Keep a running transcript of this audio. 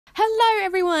Hello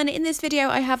everyone! In this video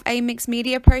I have a mixed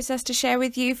media process to share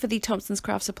with you for the Thompson's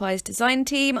Craft Supplies design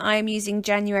team. I am using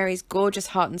January's gorgeous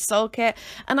Heart and Soul kit,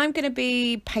 and I'm going to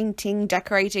be painting,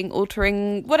 decorating,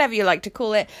 altering, whatever you like to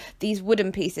call it, these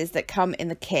wooden pieces that come in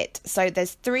the kit. So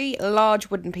there's 3 large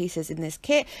wooden pieces in this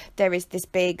kit. There is this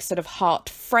big sort of heart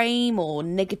frame or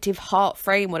negative heart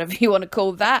frame, whatever you want to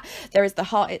call that. There is the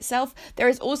heart itself. There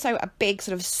is also a big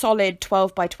sort of solid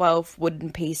 12 by 12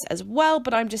 wooden piece as well,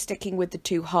 but I'm just sticking with the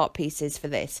 2 heart pieces for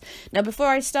this. Now before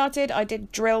I started I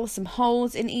did drill some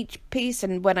holes in each piece,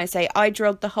 and when I say I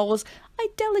drilled the holes, I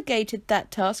delegated that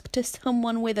task to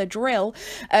someone with a drill,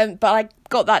 but I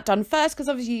got that done first because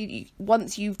obviously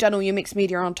once you've done all your mixed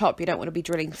media on top you don't want to be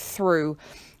drilling through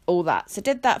all that. So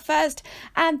did that first,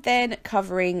 and then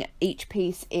covering each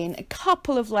piece in a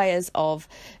couple of layers of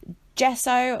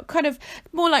gesso, kind of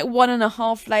more like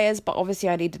 1.5 layers, but obviously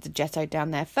I needed the gesso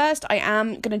down there first. I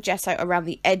am going to gesso around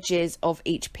the edges of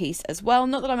each piece as well.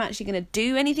 Not that I'm actually going to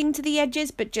do anything to the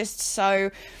edges, but just so,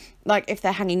 like, if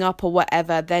they're hanging up or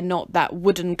whatever, they're not that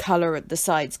wooden colour at the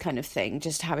sides kind of thing,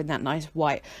 just having that nice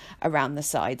white around the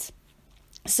sides.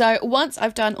 So once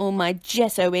I've done all my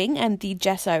gessoing and the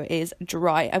gesso is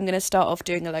dry, I'm going to start off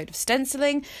doing a load of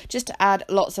stenciling just to add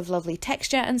lots of lovely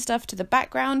texture and stuff to the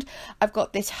background. I've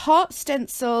got this heart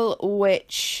stencil,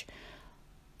 which,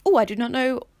 oh, I do not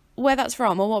know where that's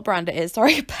from or what brand it is,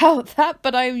 sorry about that,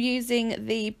 but I'm using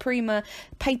the Prima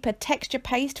paper texture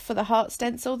paste for the heart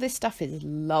stencil. This stuff is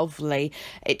lovely.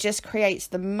 It just creates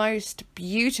the most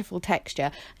beautiful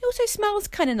texture. It also smells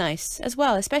kind of nice as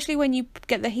well, especially when you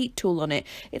get the heat tool on it.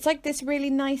 It's like this really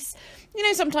nice, you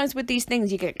know, sometimes with these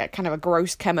things you get kind of a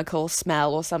gross chemical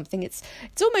smell or something. It's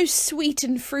almost sweet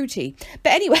and fruity.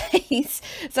 But anyways,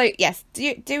 so yes,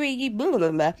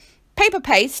 paper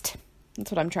paste. That's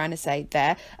what I'm trying to say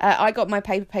there. I got my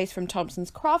paper paste from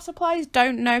Thompson's Craft Supplies.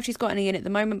 Don't know if she's got any in at the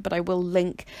moment, but I will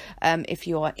link if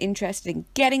you are interested in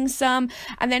getting some.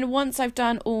 And then once I've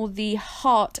done all the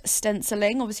heart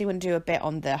stenciling, obviously I'm going to do a bit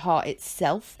on the heart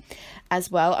itself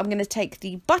as well. I'm going to take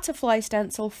the butterfly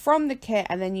stencil from the kit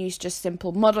and then use just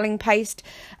simple modelling paste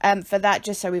for that,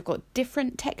 just so we've got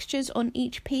different textures on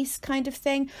each piece kind of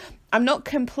thing. I'm not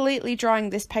completely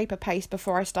drying this paper paste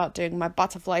before I start doing my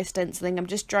butterfly stenciling. I'm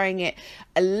just drying it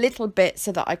a little bit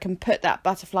so that I can put that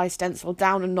butterfly stencil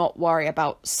down and not worry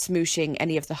about smooshing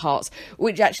any of the hearts,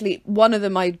 which actually one of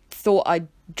them I thought I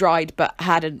dried but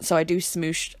hadn't, so I do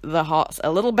smoosh the hearts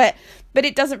a little bit, but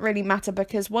it doesn't really matter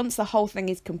because once the whole thing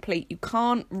is complete you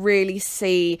can't really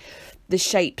see the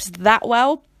shapes that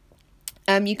well.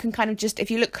 You can kind of just, if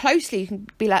you look closely, you can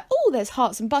be like, oh, there's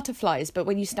hearts and butterflies, but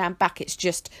when you stand back, it's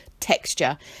just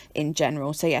texture in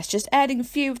general. So yes, just adding a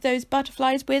few of those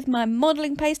butterflies with my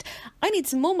modelling paste. I need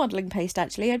some more modelling paste,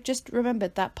 actually. I've just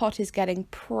remembered that pot is getting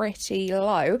pretty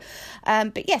low.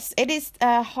 But yes, it is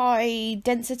high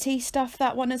density stuff,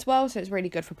 that one as well. So it's really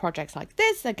good for projects like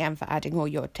this, again, for adding all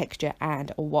your texture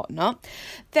and whatnot.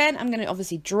 Then I'm going to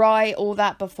obviously dry all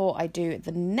that before I do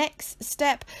the next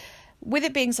step. With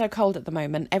it being so cold at the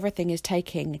moment, everything is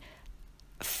taking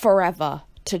forever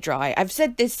to dry. I've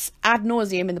said this ad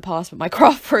nauseum in the past, but my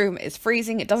craft room is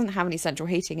freezing. It doesn't have any central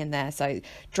heating in there, so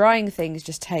drying things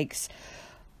just takes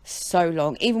so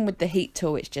long. Even with the heat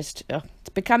tool, it's just it's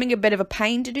becoming a bit of a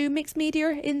pain to do mixed media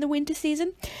in the winter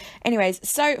season. Anyways,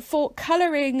 so for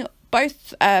colouring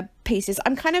both pieces,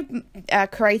 I'm kind of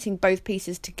creating both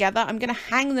pieces together. I'm going to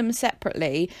hang them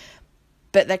separately,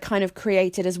 but they're kind of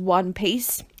created as one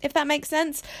piece, if that makes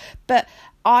sense. But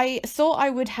I thought I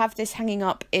would have this hanging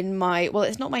up in my, well,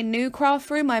 it's not my new craft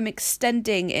room, I'm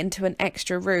extending into an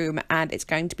extra room, and it's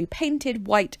going to be painted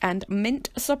white and mint,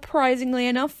 surprisingly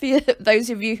enough. For those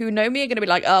of you who know me are going to be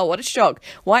like, oh, what a shock,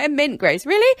 white and mint, Grace,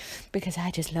 really? Because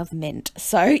I just love mint.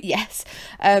 So yes,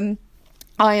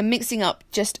 I am mixing up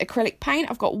just acrylic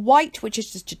paint. I've got white, which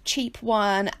is just a cheap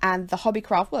one, and the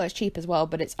Hobbycraft, well, it's cheap as well,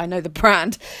 but I know the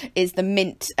brand is the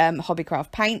Mint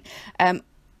Hobbycraft paint.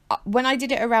 When I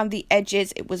did it around the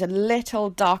edges, it was a little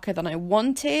darker than I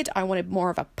wanted. I wanted more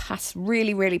of a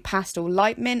really pastel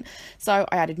light mint, so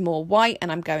I added more white,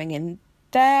 and I'm going in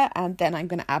there, and then I'm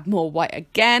going to add more white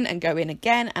again and go in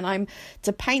again. And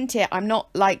to paint it, I'm not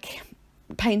like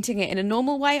painting it in a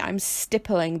normal way, I'm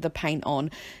stippling the paint on.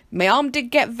 My arm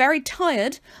did get very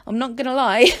tired, I'm not gonna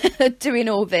lie, doing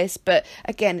all this, but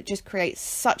again, it just creates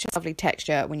such a lovely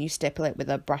texture when you stipple it with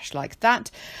a brush like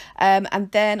that. And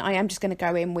then I am just going to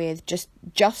go in with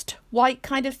just white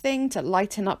kind of thing to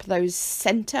lighten up those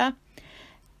center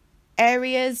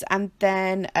areas, and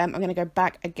then I'm going to go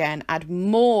back again, add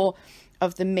more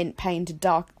of the mint paint,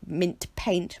 dark mint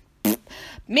paint,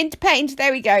 mint paint,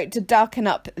 there we go, to darken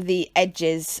up the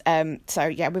edges. So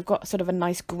yeah, we've got sort of a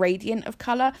nice gradient of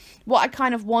colour. What I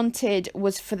kind of wanted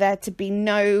was for there to be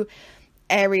no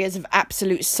areas of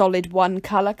absolute solid one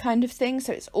colour kind of thing.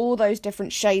 So it's all those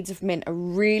different shades of mint are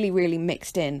really, really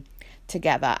mixed in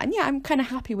together. And yeah, I'm kind of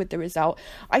happy with the result.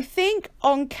 I think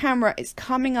on camera it's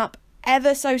coming up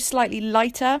ever so slightly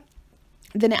lighter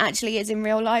than it actually is in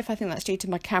real life. I think that's due to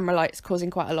my camera lights causing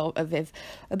quite a lot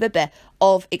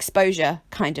of exposure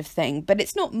kind of thing, but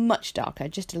it's not much darker,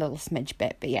 just a little smidge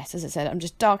bit. But yes, as I said, I'm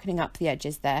just darkening up the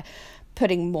edges there,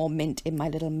 putting more mint in my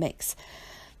little mix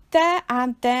there.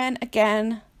 And then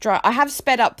again, dry. I have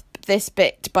sped up this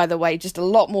bit, by the way, just a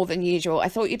lot more than usual. I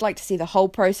thought you'd like to see the whole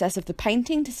process of the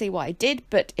painting to see what I did,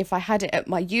 but if I had it at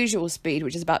my usual speed,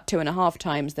 which is about 2.5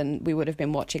 times, then we would have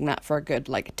been watching that for a good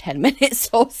like 10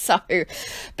 minutes or so. But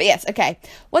yes, okay,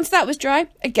 once that was dry,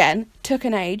 again, took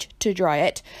an age to dry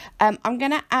it. I'm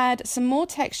gonna add some more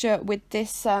texture with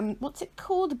this what's it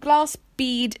called, glass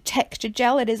bead texture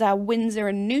gel. It is our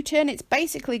Winsor & Newton. It's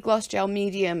basically gloss gel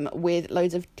medium with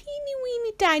loads of teeny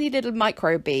weeny tiny little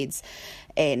micro beads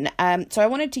in. So I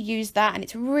wanted to use that, and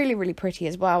it's really, really pretty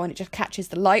as well, and it just catches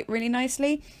the light really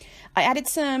nicely. I added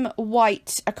some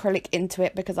white acrylic into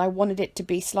it because I wanted it to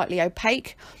be slightly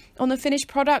opaque on the finished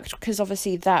product, because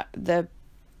obviously the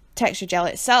texture gel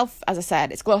itself, as I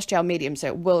said, it's gloss gel medium, so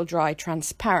it will dry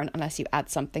transparent unless you add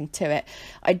something to it.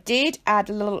 I did add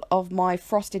a little of my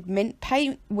frosted mint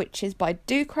paint, which is by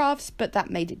Do Crafts, but that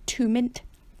made it too mint.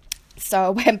 So I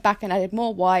went back and added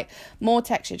more white, more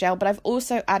texture gel, but I've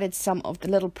also added some of the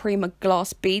little Prima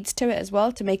glass beads to it as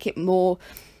well to make it more,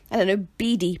 I don't know,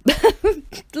 beady.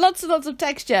 Lots and lots of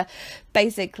texture,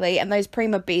 basically. And those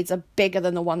Prima beads are bigger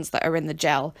than the ones that are in the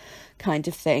gel kind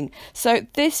of thing. So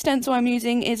this stencil I'm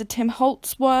using is a Tim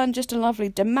Holtz one, just a lovely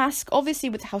damask. Obviously,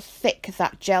 with how thick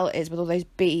that gel is with all those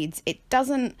beads, it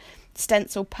doesn't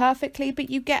stencil perfectly, but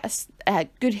you get a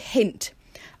good hint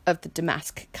of the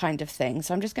damask kind of thing.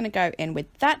 So I'm just going to go in with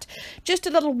that. Just a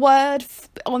little word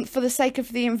for the sake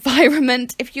of the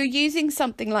environment. If you're using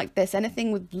something like this,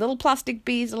 anything with little plastic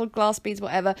beads, little glass beads,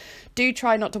 whatever, do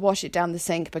try not to wash it down the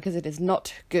sink, because it is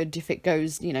not good if it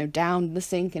goes, you know, down the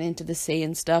sink and into the sea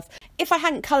and stuff. If I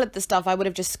hadn't coloured the stuff, I would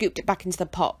have just scooped it back into the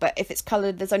pot, but if it's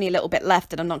coloured, there's only a little bit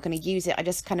left and I'm not going to use it. I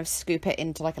just kind of scoop it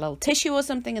into like a little tissue or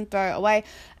something and throw it away.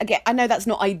 Again, I know that's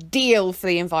not ideal for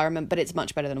the environment, but it's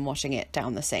much better than washing it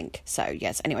down the sink. So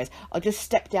yes, anyways, I'll just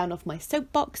step down off my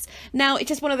soapbox. Now, it's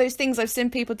just one of those things I've seen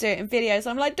people do it in videos.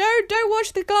 I'm like, don't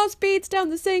wash the glass beads down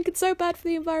the sink. It's so bad for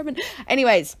the environment.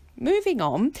 Anyways, moving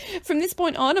on. From this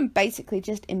point on, I'm basically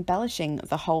just embellishing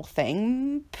the whole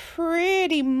thing,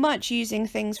 pretty much using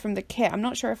things from the kit. I'm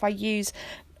not sure if I use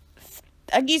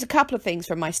a couple of things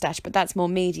from my stash, but that's more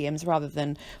mediums rather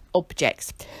than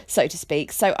objects, so to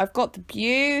speak. So I've got the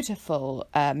beautiful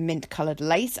mint coloured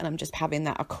lace, and I'm just having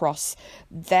that across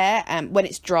there. When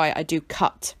it's dry, I do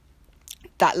cut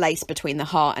that lace between the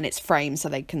heart and its frame so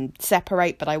they can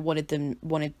separate, but I wanted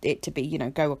it to be, you know,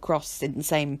 go across in the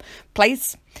same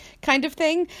place kind of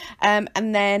thing. And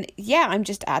then yeah, I'm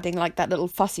just adding like that little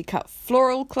fussy cut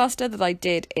floral cluster that I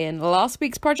did in last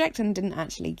week's project and didn't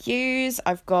actually use.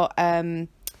 I've got the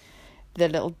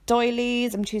little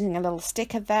doilies. I'm choosing a little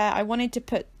sticker there. I wanted to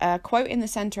put a quote in the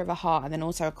center of a heart and then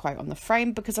also a quote on the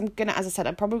frame, because I'm gonna, as I said,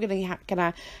 I'm probably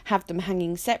gonna have them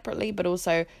hanging separately, but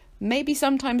also maybe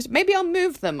I'll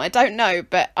move them, I don't know,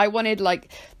 but I wanted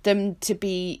like them to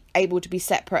be able to be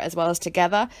separate as well as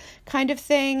together kind of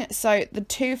thing. So the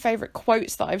two favorite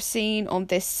quotes that I've seen on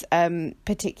this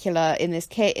particular, in this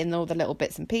kit, in all the little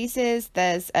bits and pieces,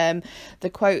 there's the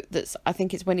quote that's, I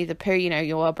think it's Winnie the Pooh, you know,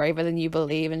 you are braver than you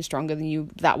believe and stronger than you,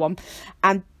 that one.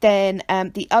 And then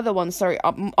the other one, sorry,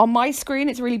 on my screen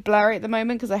it's really blurry at the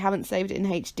moment because I haven't saved it in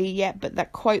HD yet, but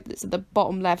that quote that's at the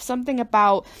bottom left, something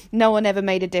about no one ever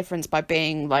made a difference by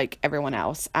being like everyone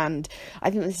else. And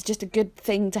I think this is just a good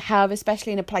thing to have,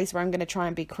 especially in a place where I'm going to try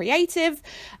and be creative,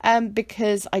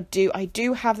 because I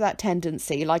do have that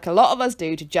tendency, like a lot of us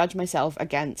do, to judge myself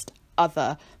against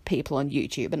other people on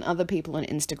YouTube and other people on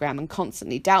Instagram, and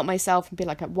constantly doubt myself and be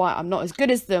like, why I'm not as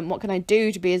good as them, what can I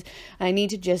do to be as, and I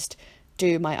need to just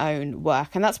do my own work.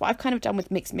 And that's what I've kind of done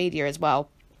with mixed media as well.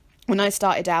 When I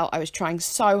started out, I was trying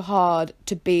so hard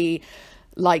to be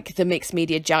like the mixed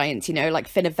media giants, you know, like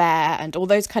Finavere and all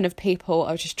those kind of people.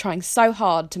 I was just trying so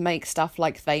hard to make stuff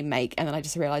like they make, and then I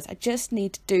just realized I just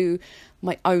need to do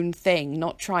my own thing,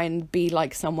 not try and be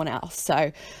like someone else.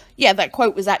 So yeah, that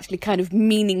quote was actually kind of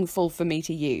meaningful for me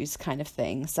to use, kind of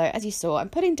thing. So as you saw, I'm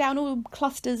putting down all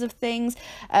clusters of things.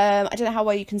 I don't know how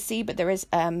well you can see, but there is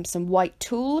some white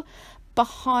tulle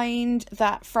behind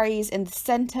that phrase in the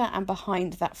center and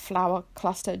behind that flower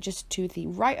cluster just to the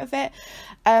right of it.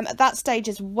 At that stage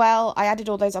as well, I added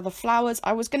all those other flowers.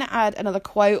 I was going to add another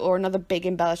quote or another big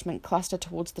embellishment cluster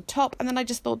towards the top, and then I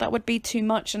just thought that would be too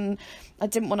much and I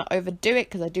didn't want to overdo it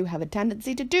because I do have a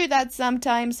tendency to do that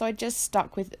sometimes. So I just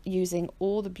stuck with using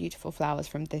all the beautiful flowers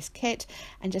from this kit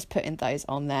and just putting those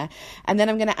on there. And then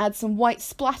I'm going to add some white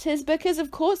splatters because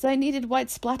of course I needed white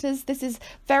splatters. This is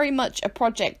very much a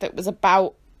project that was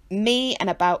about me and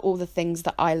about all the things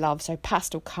that I love, so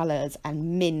pastel colours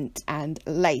and mint and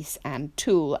lace and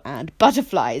tulle and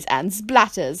butterflies and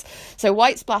splatters. So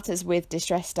white splatters with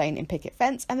Distress Stain in Picket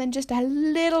Fence, and then just a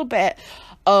little bit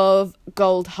of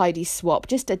gold Heidi Swap,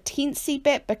 just a teensy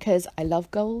bit because I love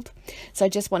gold, so I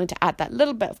just wanted to add that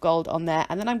little bit of gold on there.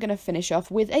 And then I'm going to finish off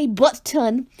with a butt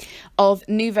ton of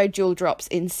Nouveau Jewel Drops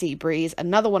in Sea Breeze,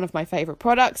 another one of my favourite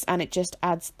products, and it just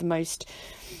adds the most...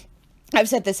 I've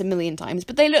said this a million times,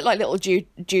 but they look like little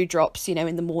dew drops, you know,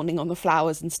 in the morning on the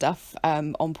flowers and stuff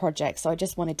on projects. So I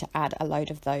just wanted to add a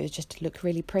load of those just to look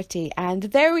really pretty. And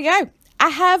there we go. I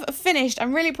have finished.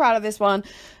 I'm really proud of this one.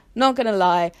 Not going to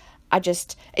lie.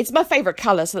 It's my favourite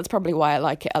colour, so that's probably why I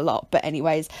like it a lot. But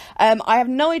anyways, I have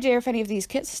no idea if any of these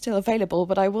kits are still available,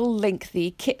 but I will link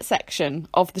the kit section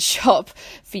of the shop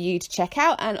for you to check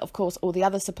out. And of course, all the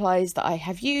other supplies that I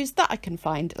have used that I can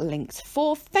find links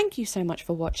for. Thank you so much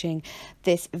for watching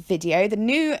this video. The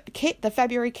new kit, the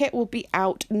February kit, will be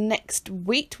out next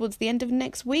week, towards the end of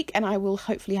next week. And I will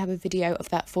hopefully have a video of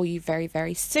that for you very,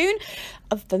 very soon.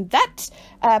 Other than that,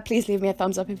 please leave me a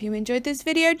thumbs up if you enjoyed this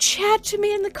video. Chat to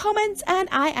me in the comments. And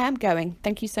I am going.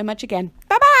 Thank you so much again.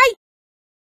 Bye bye.